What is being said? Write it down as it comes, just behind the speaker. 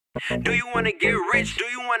Do you wanna get rich? Do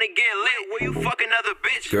you wanna get lit? Will you fuck another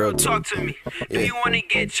bitch? Girl, talk to me. Do you wanna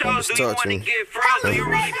get chose? Do you wanna get froze? Do you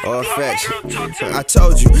really All facts. Girl, talk to me. I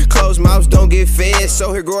told you, closed mouths don't get fed.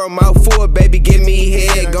 So here grow a mouth full, baby, give me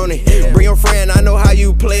head. Gonna bring your friend, I know how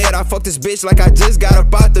you play it. I fuck this bitch like I just got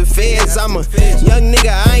up out the feds. I'm a young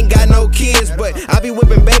nigga, I ain't got no kids, but I be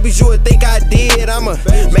whipping babies, you would think I did. I'ma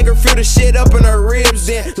make her feel the shit up in her ribs,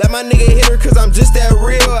 then let my nigga hit her cause I'm just that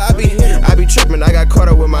real. I be tripping, I got caught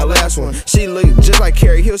up with my last one. She look just like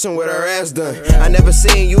Carrie Hilson with her ass done. I never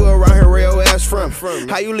seen you around here where your ass from.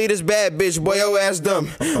 How you lead this bad bitch, boy, your ass dumb.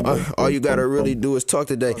 All you gotta really do is talk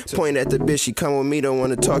today. Point at the bitch, she come with me, don't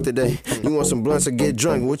wanna talk today. You want some blunts or get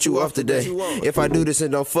drunk, what you off today? If I do this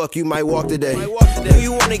and don't fuck, you might walk today. Do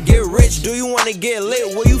you wanna get rich? Do you wanna get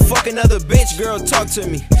lit? Will you fuck another bitch? Girl, talk to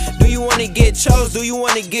me. Do you wanna get chose? Do you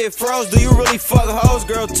wanna get froze? Do you really fuck hoes?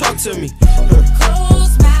 Girl, talk to me.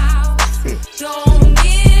 Close mouth, don't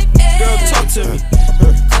get fed. Girl, talk to me.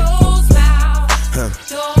 Close mouth,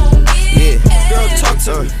 don't get Girl, talk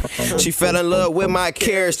to me. She fell in love with my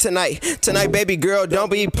carriage tonight. Tonight, baby girl, don't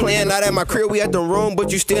be playing. Not at my crib, we at the room,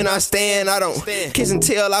 but you still not staying. I don't kiss and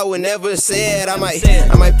tell, I would never say it. I might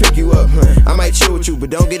pick you up, I might chill with you, but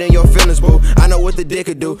don't get in your feelings, boo. I know what the dick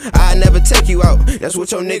could do. I never take you out, that's what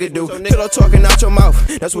your nigga do. Pillow talking out your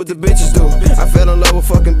mouth, that's what the bitches do. I fell in love with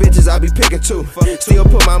fucking bitches, I be picking too. Still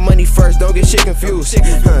put my money first, don't get shit confused.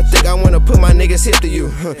 Think I wanna put my niggas hip to you.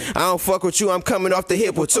 I don't fuck with you, I'm coming off the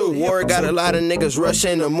hip with two. War got a lot of niggas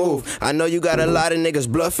rushing to move. I know you got a lot of niggas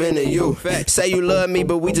bluffing at you. Say you love me,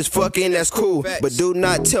 but we just fucking, that's cool. But do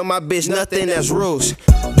not tell my bitch nothing, that's rules.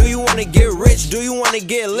 Do you wanna get rich? Do you wanna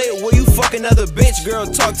get lit? Will you fuck another bitch? Girl,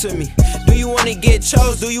 talk to me. Do you wanna get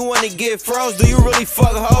chose? Do you wanna get froze? Do you really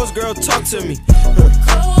fuck hoes? Girl, talk to me.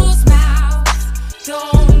 Close mouth,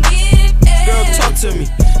 don't get fed. Girl, talk to me.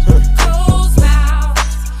 Close mouth,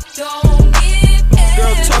 don't get fed.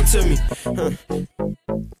 Girl, talk to me.